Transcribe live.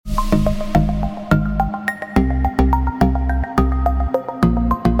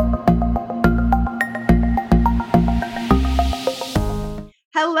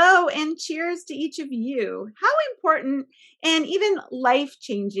cheers to each of you. How important and even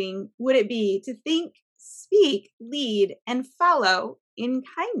life-changing would it be to think, speak, lead, and follow in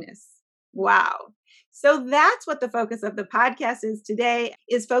kindness? Wow. So that's what the focus of the podcast is today,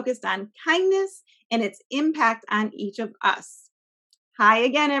 is focused on kindness and its impact on each of us. Hi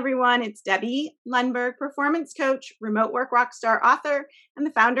again, everyone. It's Debbie Lundberg, performance coach, remote work rockstar author, and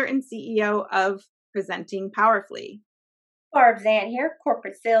the founder and CEO of Presenting Powerfully. Barb Zant here,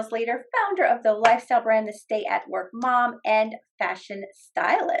 corporate sales leader, founder of the lifestyle brand The Stay at Work Mom, and fashion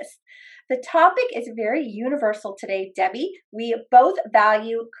stylist. The topic is very universal today, Debbie. We both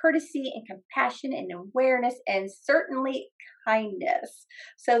value courtesy and compassion and awareness and certainly kindness.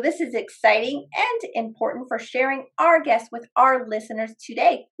 So this is exciting and important for sharing our guests with our listeners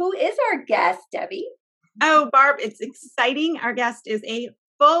today. Who is our guest, Debbie? Oh, Barb, it's exciting. Our guest is a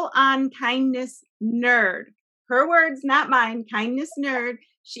full-on kindness nerd. Her words, not mine, kindness nerd.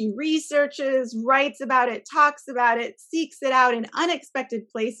 She researches, writes about it, talks about it, seeks it out in unexpected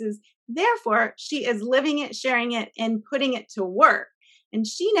places. Therefore, she is living it, sharing it, and putting it to work. And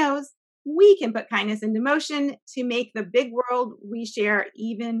she knows we can put kindness into motion to make the big world we share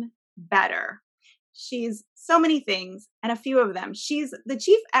even better. She's so many things, and a few of them. She's the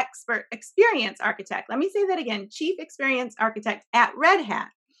chief experience architect. Let me say that again, chief experience architect at Red Hat,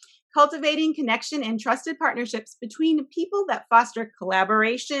 cultivating connection and trusted partnerships between people that foster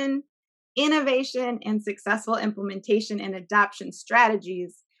collaboration, innovation, and successful implementation and adoption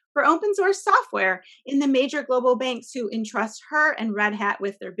strategies for open source software in the major global banks who entrust her and Red Hat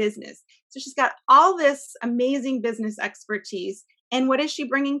with their business. So she's got all this amazing business expertise. And what is she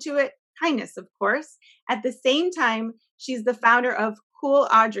bringing to it? Kindness, of course. At the same time, she's the founder of Cool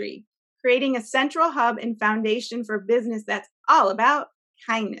Audrey, creating a central hub and foundation for business that's all about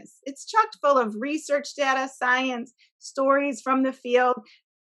kindness. It's chock full of research data, science, stories from the field.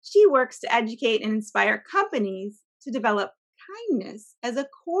 She works to educate and inspire companies to develop kindness as a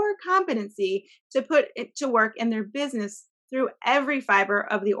core competency to put it to work in their business through every fiber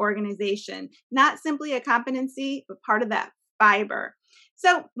of the organization. Not simply a competency, but part of that fiber.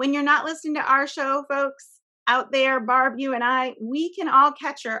 So when you're not listening to our show, folks out there, Barb, you and I, we can all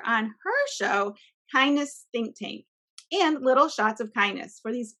catch her on her show, Kindness Think Tank, and Little Shots of Kindness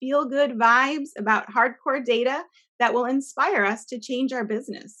for these feel-good vibes about hardcore data that will inspire us to change our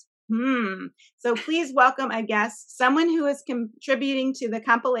business. So please welcome a guest, someone who is contributing to the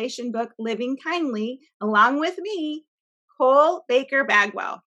compilation book Living Kindly, along with me, Cole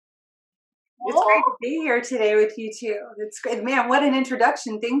Baker-Bagwell. It's great to be here today with you too. It's great. Man, what an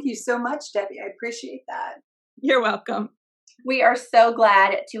introduction. Thank you so much, Debbie. I appreciate that. You're welcome. We are so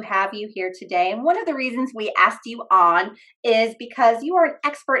glad to have you here today. And one of the reasons we asked you on is because you are an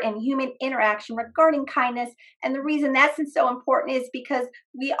expert in human interaction regarding kindness. And the reason that's so important is because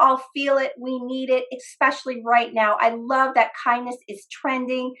we all feel it, we need it, especially right now. I love that kindness is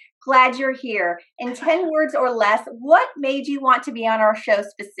trending. Glad you're here. In 10 words or less, what made you want to be on our show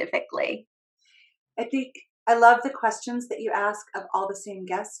specifically? I think I love the questions that you ask of all the same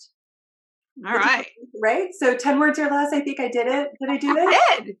guests. All right. Right? So 10 words or less, I think I did it. Did I do it?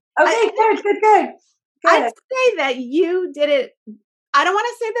 I did. Okay, good. I'd say that you did it. I don't want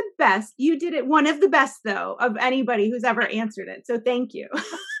to say the best. You did it one of the best, though, of anybody who's ever answered it. So thank you.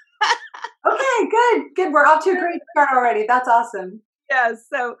 Okay, good. We're off to a great start already. That's awesome. Yes.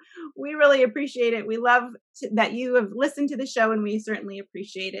 So we really appreciate it. We love that you have listened to the show, and we certainly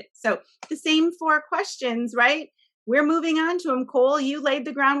appreciate it. So the same 4 questions, right? We're moving on to them. Cole, you laid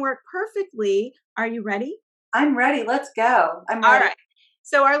the groundwork perfectly. Are you ready? I'm ready. Let's go. I'm ready. All right.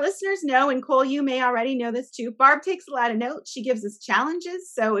 So our listeners know, and Cole, you may already know this too, Barb takes a lot of notes. She gives us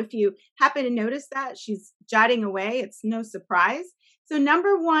challenges. So if you happen to notice that, she's jotting away. It's no surprise. So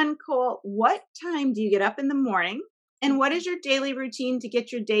number 1, Cole, what time do you get up in the morning? And what is your daily routine to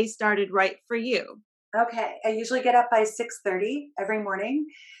get your day started right for you? Okay. I usually get up by 6:30 every morning.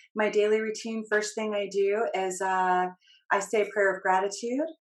 My daily routine, first thing I do is I say a prayer of gratitude.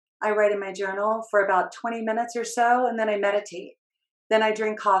 I write in my journal for about 20 minutes or so, and then I meditate. Then I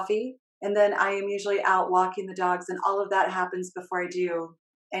drink coffee, and then I am usually out walking the dogs, and all of that happens before I do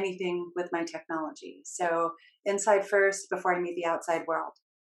anything with my technology. So inside first before I meet the outside world.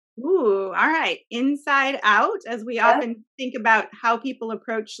 Ooh, all right. Inside out, as we often think about how people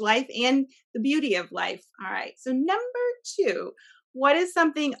approach life and the beauty of life. All right. So number 2, what is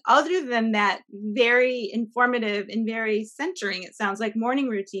something other than that very informative and very centering, it sounds like, morning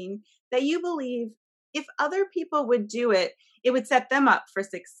routine that you believe if other people would do it, it would set them up for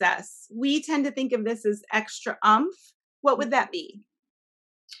success? We tend to think of this as extra oomph. What would that be?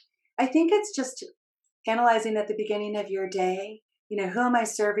 I think it's just analyzing at the beginning of your day who am I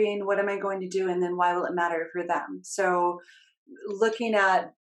serving? What am I going to do? And then why will it matter for them? So looking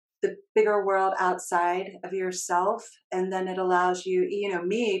at the bigger world outside of yourself, and then it allows you,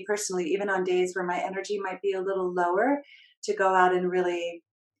 me personally, even on days where my energy might be a little lower, to go out and really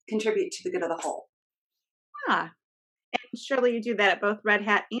contribute to the good of the whole. Ah, and surely you do that at both Red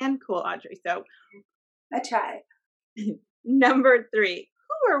Hat and Cool Audrey. So I try. number 3,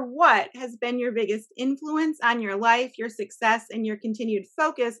 who or what has been your biggest influence on your life, your success, and your continued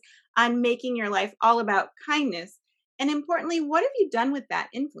focus on making your life all about kindness? And importantly, what have you done with that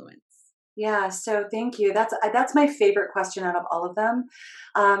influence? Yeah, so thank you. That's my favorite question out of all of them.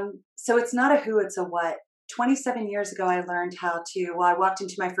 So it's not a who, it's a what. 27 years ago, I learned how to. Well, I walked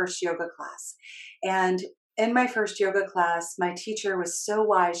into my first yoga class, and in my first yoga class, my teacher was so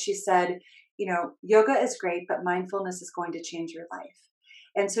wise. She said, yoga is great, but mindfulness is going to change your life.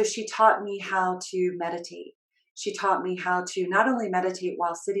 And so she taught me how to meditate. She taught me how to not only meditate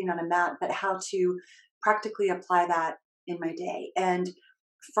while sitting on a mat, but how to practically apply that in my day. And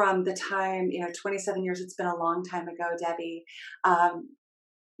from the time, 27 years, it's been a long time ago, Debbie.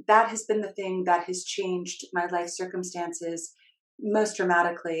 That has been the thing that has changed my life circumstances most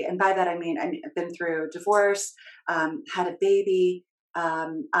dramatically. And by that, I mean, I've been through divorce, had a baby.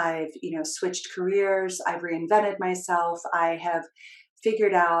 I've, switched careers. I've reinvented myself. I have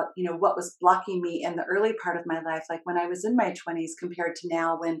figured out, what was blocking me in the early part of my life, like when I was in my 20s compared to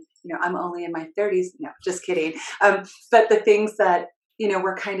now when, I'm only in my 30s. No, just kidding. But the things that,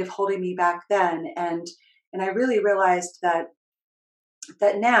 were kind of holding me back then. And I really realized that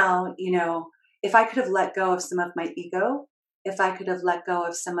now, if I could have let go of some of my ego, if I could have let go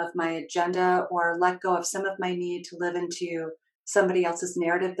of some of my agenda or let go of some of my need to live into somebody else's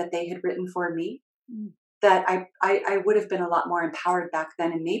narrative that they had written for me, that I would have been a lot more empowered back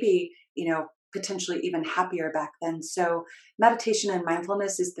then, and maybe, potentially even happier back then. So meditation and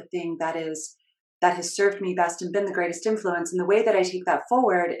mindfulness is the thing that has served me best and been the greatest influence. And the way that I take that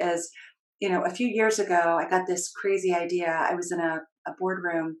forward is, a few years ago, I got this crazy idea. I was in a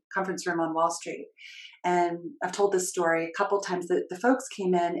boardroom, conference room on Wall Street. And I've told this story a couple times that the folks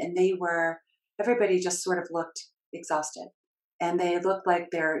came in and everybody just sort of looked exhausted. And they looked like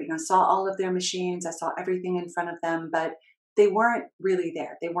saw all of their machines. I saw everything in front of them, but they weren't really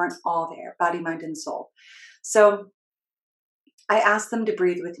there. They weren't all there, body, mind, and soul. So I asked them to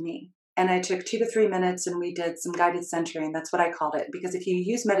breathe with me. And I took 2 to 3 minutes and we did some guided centering. That's what I called it. Because if you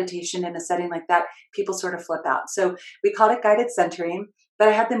use meditation in a setting like that, people sort of flip out. So we called it guided centering, but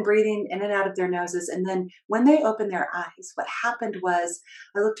I had them breathing in and out of their noses. And then when they opened their eyes, what happened was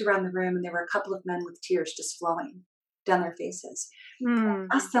I looked around the room and there were a couple of men with tears just flowing down their faces. I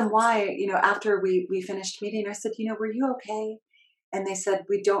asked them why, after we finished meeting, I said, were you okay? And they said,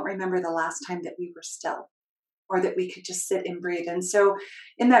 we don't remember the last time that we were still, or that we could just sit and breathe. And so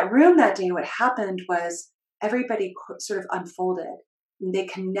in that room that day, what happened was everybody sort of unfolded. And they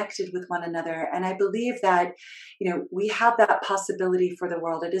connected with one another. And I believe that, we have that possibility for the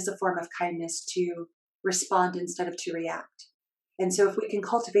world. It is a form of kindness to respond instead of to react. And so if we can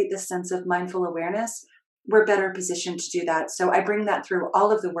cultivate this sense of mindful awareness, we're better positioned to do that. So I bring that through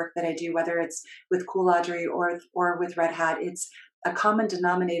all of the work that I do, whether it's with Cool Audrey or with Red Hat. It's a common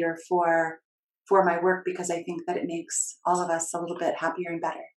denominator for my work, because I think that it makes all of us a little bit happier and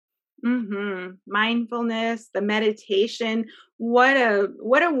better. Mindfulness, the meditation. What a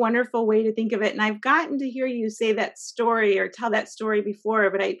wonderful way to think of it. And I've gotten to hear you say that story or tell that story before,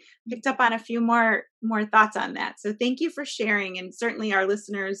 but I picked up on a few more thoughts on that. So thank you for sharing. And certainly our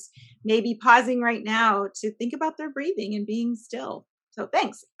listeners may be pausing right now to think about their breathing and being still. So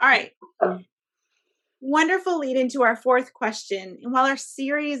thanks. All right. Wonderful lead into our 4th question. And while our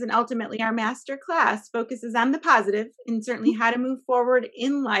series and ultimately our master class focuses on the positive and certainly how to move forward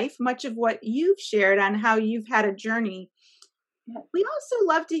in life, much of what you've shared on how you've had a journey, we also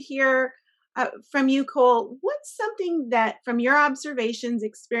love to hear from you, Cole. What's something that from your observations,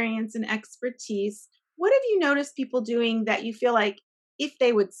 experience, and expertise, what have you noticed people doing that you feel like if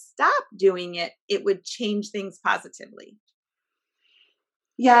they would stop doing it, it would change things positively?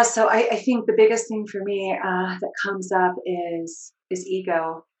 Yeah, so I think the biggest thing for me that comes up is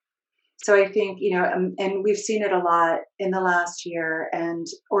ego. So I think, and we've seen it a lot in the last year,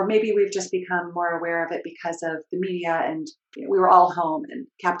 or maybe we've just become more aware of it because of the media, and we were all home and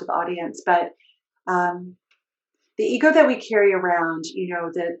captive audience. But the ego that we carry around,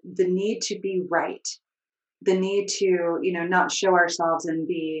 the need to be right, the need to, not show ourselves and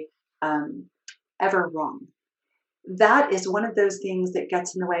be ever wrong. That is one of those things that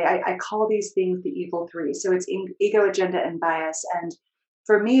gets in the way. I call these things the evil 3. So it's ego, agenda, and bias. And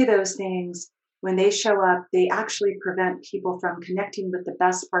for me, those things when they show up, they actually prevent people from connecting with the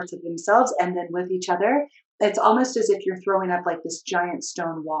best parts of themselves and then with each other. It's almost as if you're throwing up like this giant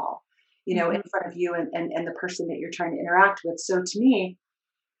stone wall, in front of you and the person that you're trying to interact with. So to me,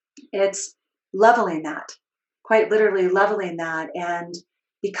 it's leveling that, quite literally leveling that, and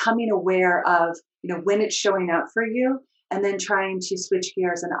becoming aware of, when it's showing up for you, and then trying to switch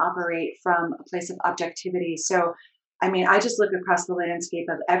gears and operate from a place of objectivity. So, I just look across the landscape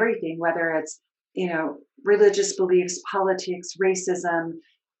of everything, whether it's, religious beliefs, politics, racism,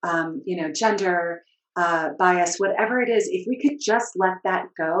 gender, bias, whatever it is, if we could just let that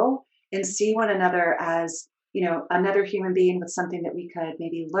go and see one another as, another human being with something that we could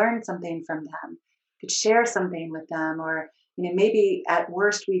maybe learn something from them, could share something with them, or, maybe at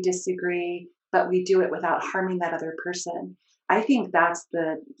worst we disagree, but we do it without harming that other person. I think that's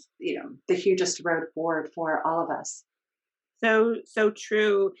the hugest road forward for all of us. So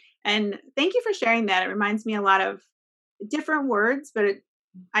true. And thank you for sharing that. It reminds me a lot of different words, but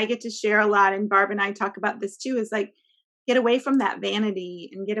I get to share a lot. And Barb and I talk about this too, is like, get away from that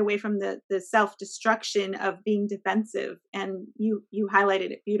vanity and get away from the self-destruction of being defensive. And you highlighted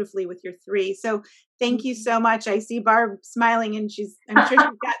it beautifully with your 3. So thank you so much. I see Barb smiling, and I'm sure she's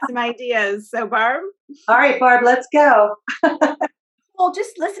got some ideas. So Barb. All right, Barb, let's go. Well,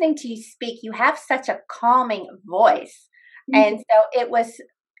 just listening to you speak, you have such a calming voice. And so it was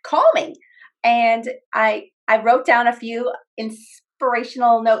calming. And I wrote down a few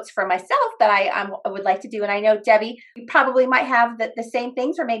inspirational notes for myself that I would like to do. And I know, Debbie, you probably might have the same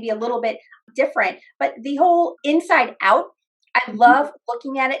things or maybe a little bit different. But the whole inside out, I love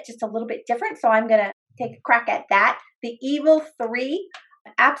looking at it just a little bit different. So I'm going to take a crack at that. The evil 3,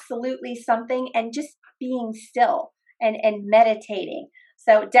 absolutely something. And just being still and meditating.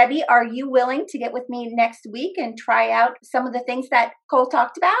 So, Debbie, are you willing to get with me next week and try out some of the things that Cole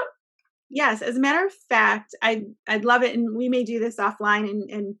talked about? Yes, as a matter of fact, I'd love it, and we may do this offline,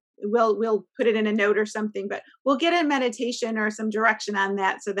 and we'll put it in a note or something. But we'll get a meditation or some direction on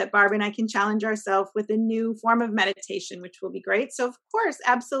that, so that Barb and I can challenge ourselves with a new form of meditation, which will be great. So, of course,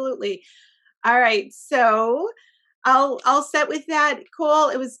 absolutely. All right, so I'll set with that, Cole.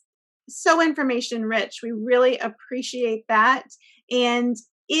 It was so information rich. We really appreciate that. And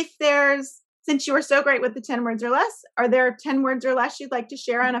since you were so great with the 10 words or less, are there 10 words or less you'd like to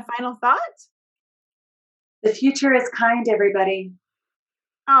share on a final thought? The future is kind, everybody.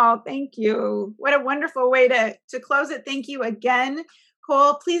 Oh, thank you. What a wonderful way to close it. Thank you again,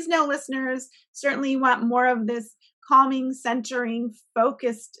 Cole. Please know, listeners, certainly you want more of this calming, centering,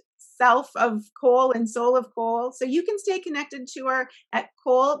 focused self of Cole and soul of Cole. So you can stay connected to her at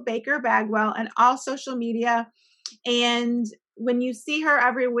Cole Baker-Bagwell and all social media. And when you see her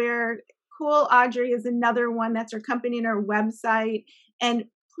everywhere, Cool Audrey is another one. That's her company and her website. And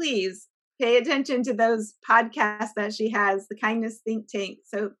please pay attention to those podcasts that she has, the Kindness Think Tank.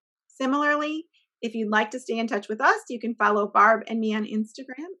 So similarly, if you'd like to stay in touch with us, you can follow Barb and me on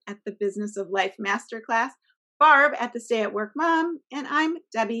Instagram at the Business of Life Masterclass, Barb at the Stay at Work Mom, and I'm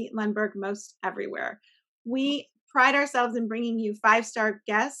Debbie Lundberg most everywhere. We pride ourselves in bringing you 5-star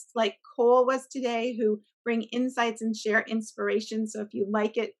guests like Cole was today, who bring insights and share inspiration. So if you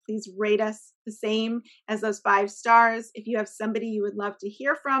like it, please rate us the same as those 5 stars. If you have somebody you would love to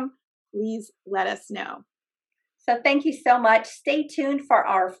hear from, please let us know. So thank you so much. Stay tuned for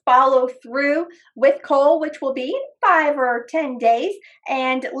our follow through with Cole, which will be in 5 or 10 days,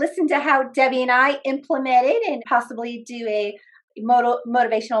 and listen to how Debbie and I implement it and possibly do a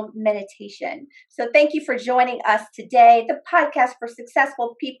motivational meditation. So thank you for joining us today, the podcast for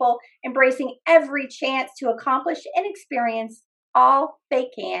successful people embracing every chance to accomplish and experience all they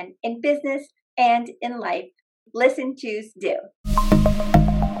can in business and in life. Listen, choose, do.